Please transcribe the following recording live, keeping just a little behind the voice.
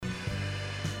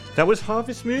That was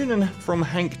Harvest Moon and From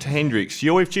Hank to Hendrix.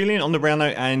 You're with Julian on the Brown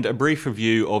Note and a brief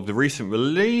review of the recent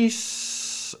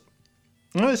release.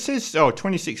 No, it says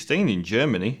 2016 in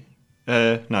Germany.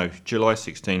 July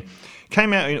 16.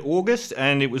 Came out in August,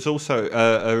 and it was also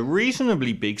a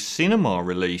reasonably big cinema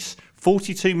release.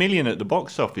 42 million at the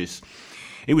box office.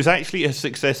 It was actually a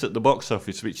success at the box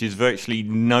office, which is virtually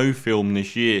no film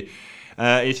this year.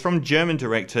 It's from German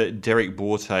director Derek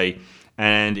Borte,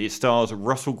 and it stars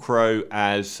Russel Crowe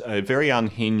as a very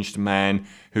unhinged man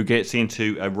who gets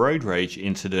into a road rage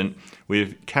incident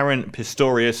with Karen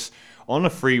Pistorius on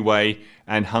a freeway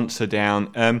and hunts her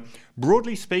down.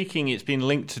 Broadly speaking, it's been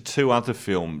linked to two other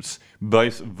films,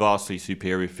 both vastly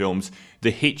superior films.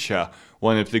 The Hitcher,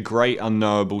 one of the great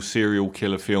unknowable serial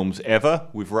killer films ever,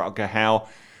 with Rutger Hauer.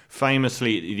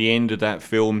 Famously, at the end of that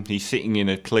film, he's sitting in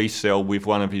a police cell with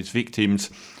one of his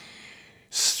victims,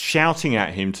 shouting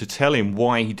at him to tell him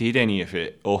why he did any of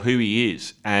it or who he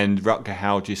is, and Rutger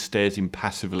Hauer just stares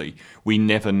impassively. We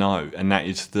never know, and that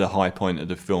is the high point of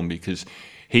the film, because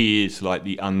he is like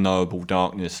the unknowable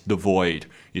darkness. The void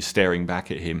is staring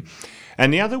back at him.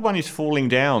 And the other one is Falling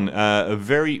Down, a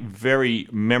very, very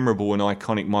memorable and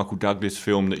iconic Michael Douglas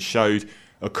film that showed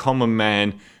a common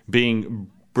man being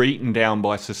beaten down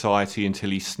by society until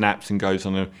he snaps and goes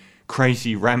on a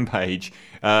crazy rampage.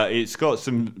 It's got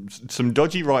some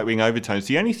dodgy right-wing overtones.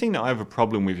 The only thing that I have a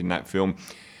problem with in that film,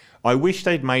 I wish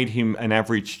they'd made him an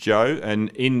average Joe,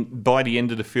 and by the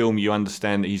end of the film you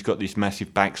understand that he's got this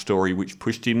massive backstory which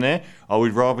pushed him there. I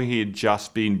would rather he had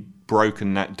just been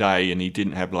broken that day and he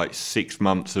didn't have like 6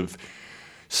 months of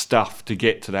stuff to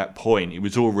get to that point. It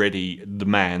was already the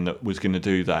man that was going to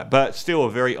do that, but still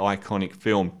a very iconic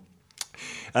film.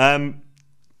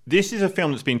 This is a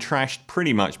film that's been trashed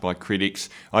pretty much by critics.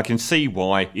 I can see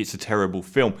why. It's a terrible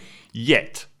film.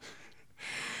 Yet,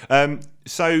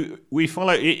 so we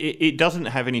follow. It doesn't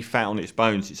have any fat on its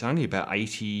bones. It's only about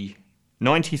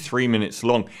 93 minutes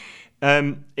long.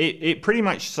 It pretty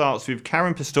much starts with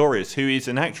Karen Pistorius, who is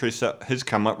an actress that has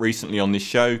come up recently on this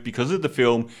show because of the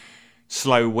film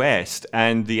Slow West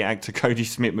and the actor Cody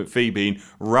Smith-McPhee being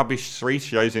rubbish 3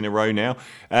 shows in a row now.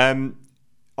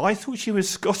 I thought she was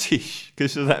Scottish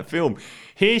because of that film.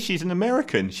 Here she's an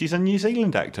American. She's a New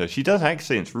Zealand actor. She does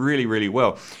accents really, really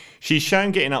well. She's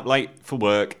shown getting up late for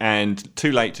work and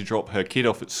too late to drop her kid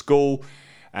off at school,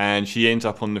 and she ends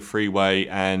up on the freeway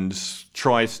and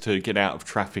tries to get out of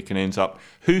traffic and ends up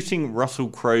hooting Russel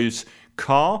Crowe's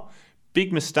car.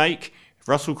 Big mistake.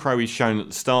 Russell Crowe is shown at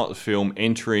the start of the film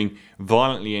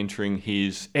violently entering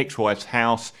his ex-wife's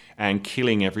house and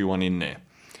killing everyone in there.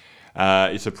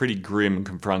 It's a pretty grim and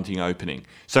confronting opening.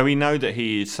 So we know that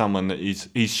he is someone that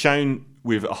he's shown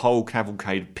with a whole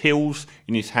cavalcade of pills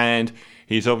in his hand.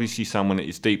 He's obviously someone that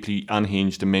is deeply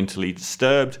unhinged and mentally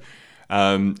disturbed.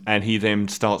 And he then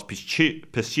starts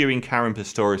pursuing Karen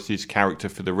Pistorius' character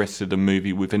for the rest of the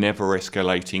movie with an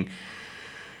ever-escalating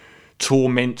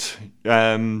torment,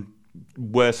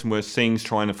 worse and worse things,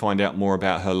 trying to find out more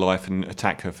about her life and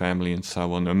attack her family and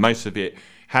so on. And most of it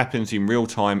happens in real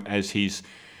time as he's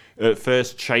at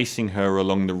first chasing her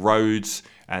along the roads,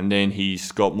 and then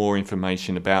he's got more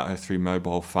information about her through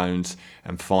mobile phones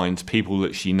and finds people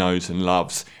that she knows and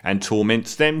loves and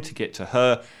torments them to get to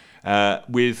her,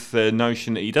 with the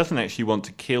notion that he doesn't actually want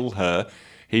to kill her.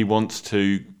 He wants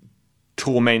to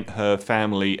torment her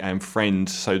family and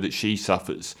friends so that she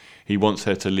suffers. He wants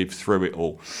her to live through it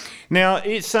all. Now,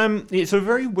 it's a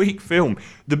very weak film.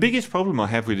 The biggest problem I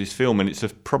have with this film, and it's a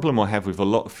problem I have with a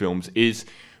lot of films, is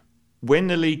when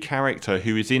the lead character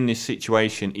who is in this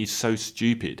situation is so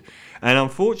stupid. And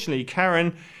unfortunately,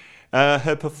 Karen,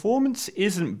 her performance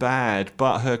isn't bad,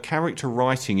 but her character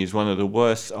writing is one of the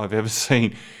worst I've ever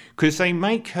seen. Because they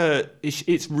make her...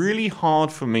 It's really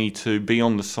hard for me to be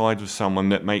on the side of someone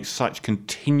that makes such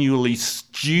continually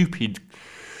stupid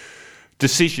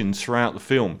decisions throughout the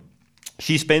film.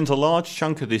 She spends a large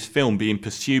chunk of this film being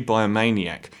pursued by a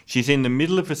maniac. She's in the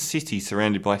middle of a city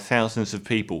surrounded by thousands of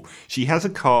people. She has a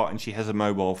car and she has a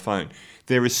mobile phone.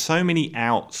 There are so many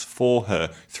outs for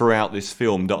her throughout this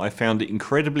film that I found it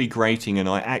incredibly grating, and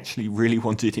I actually really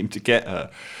wanted him to get her.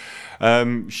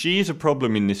 She is a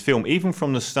problem in this film, even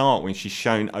from the start when she's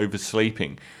shown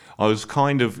oversleeping.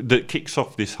 That kicks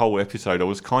off this whole episode, I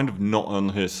was kind of not on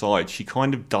her side. She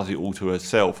kind of does it all to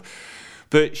herself.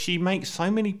 But she makes so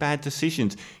many bad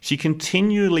decisions. She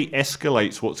continually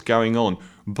escalates what's going on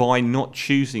by not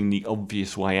choosing the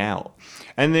obvious way out.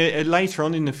 And later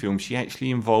on in the film, she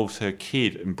actually involves her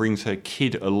kid and brings her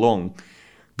kid along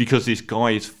because this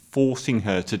guy is forcing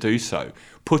her to do so,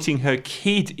 putting her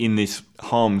kid in this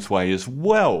harm's way as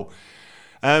well.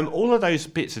 All of those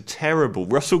bits are terrible.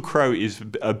 Russel Crowe is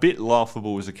a bit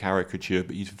laughable as a caricature,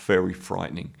 but he's very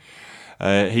frightening.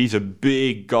 He's a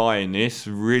big guy in this,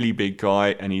 really big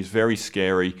guy, and he's very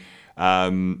scary.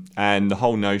 And the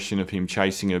whole notion of him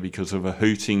chasing her because of a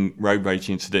hooting road rage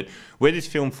incident. Where this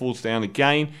film falls down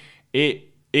again,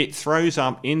 it throws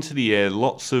up into the air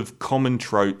lots of common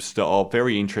tropes that are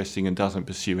very interesting and doesn't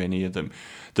pursue any of them.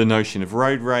 The notion of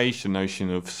road rage, the notion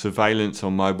of surveillance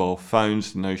on mobile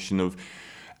phones, the notion of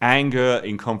anger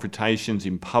in confrontations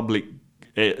in public,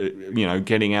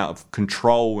 getting out of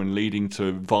control and leading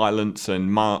to violence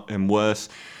and worse.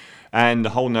 And the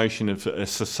whole notion of a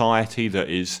society that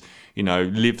is,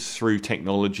 lives through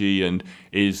technology and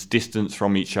is distanced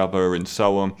from each other and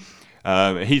so on.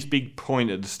 His big point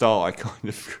at the start I kind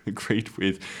of agreed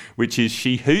with, which is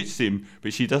she hoots him,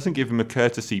 but she doesn't give him a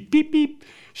courtesy beep beep.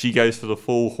 She goes for the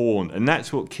full horn, and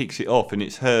that's what kicks it off, and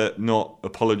it's her not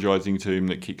apologising to him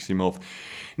that kicks him off.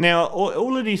 Now,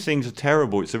 all of these things are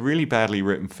terrible. It's a really badly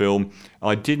written film.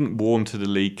 I didn't warm to the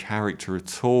lead character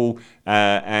at all,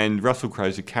 and Russel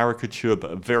Crowe's a caricature,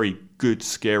 but a very good,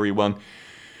 scary one.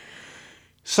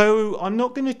 So I'm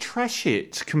not going to trash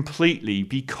it completely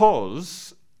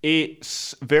because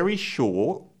it's very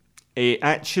short. It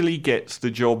actually gets the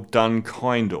job done,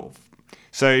 kind of.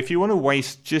 So if you want to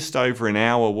waste just over an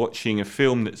hour watching a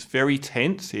film that's very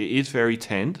tense, it is very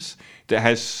tense, that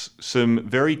has some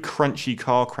very crunchy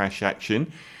car crash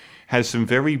action, has some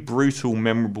very brutal,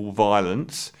 memorable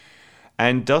violence,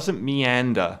 and doesn't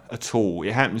meander at all.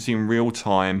 It happens in real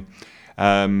time.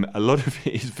 A lot of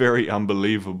it is very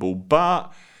unbelievable,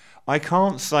 but I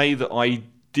can't say that I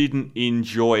didn't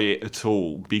enjoy it at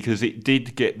all because it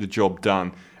did get the job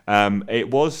done.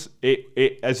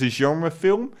 It as a genre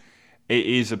film,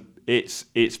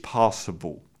 it's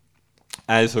passable.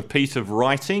 As a piece of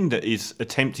writing that is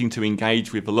attempting to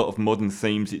engage with a lot of modern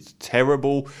themes, it's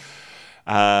terrible.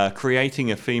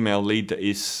 Creating a female lead that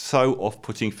is so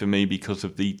off-putting for me because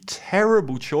of the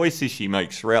terrible choices she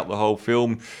makes throughout the whole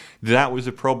film, that was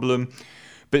a problem.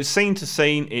 But scene to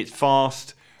scene, it's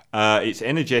fast, it's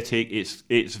energetic,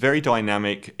 it's very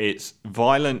dynamic, it's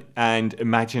violent and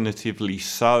imaginatively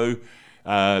so.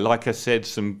 Like I said,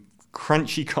 some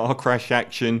crunchy car crash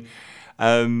action.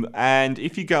 And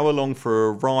if you go along for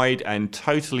a ride and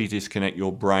totally disconnect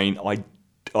your brain,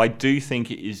 I do think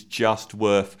it is just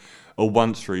worth a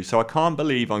once through. So I can't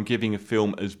believe I'm giving a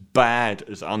film as bad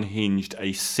as Unhinged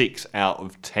a 6 out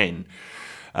of 10.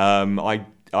 I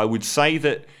would say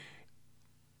that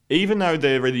even though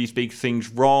there are these big things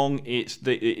wrong,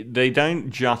 they don't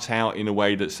jut out in a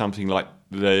way that's something like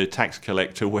The Tax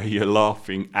Collector where you're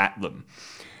laughing at them.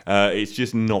 It's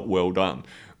just not well done.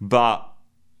 But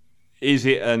is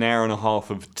it an hour and a half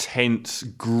of tense,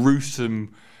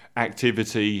 gruesome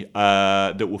activity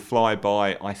that will fly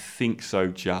by? I think so,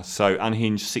 just. So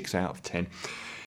Unhinged, 6 out of 10.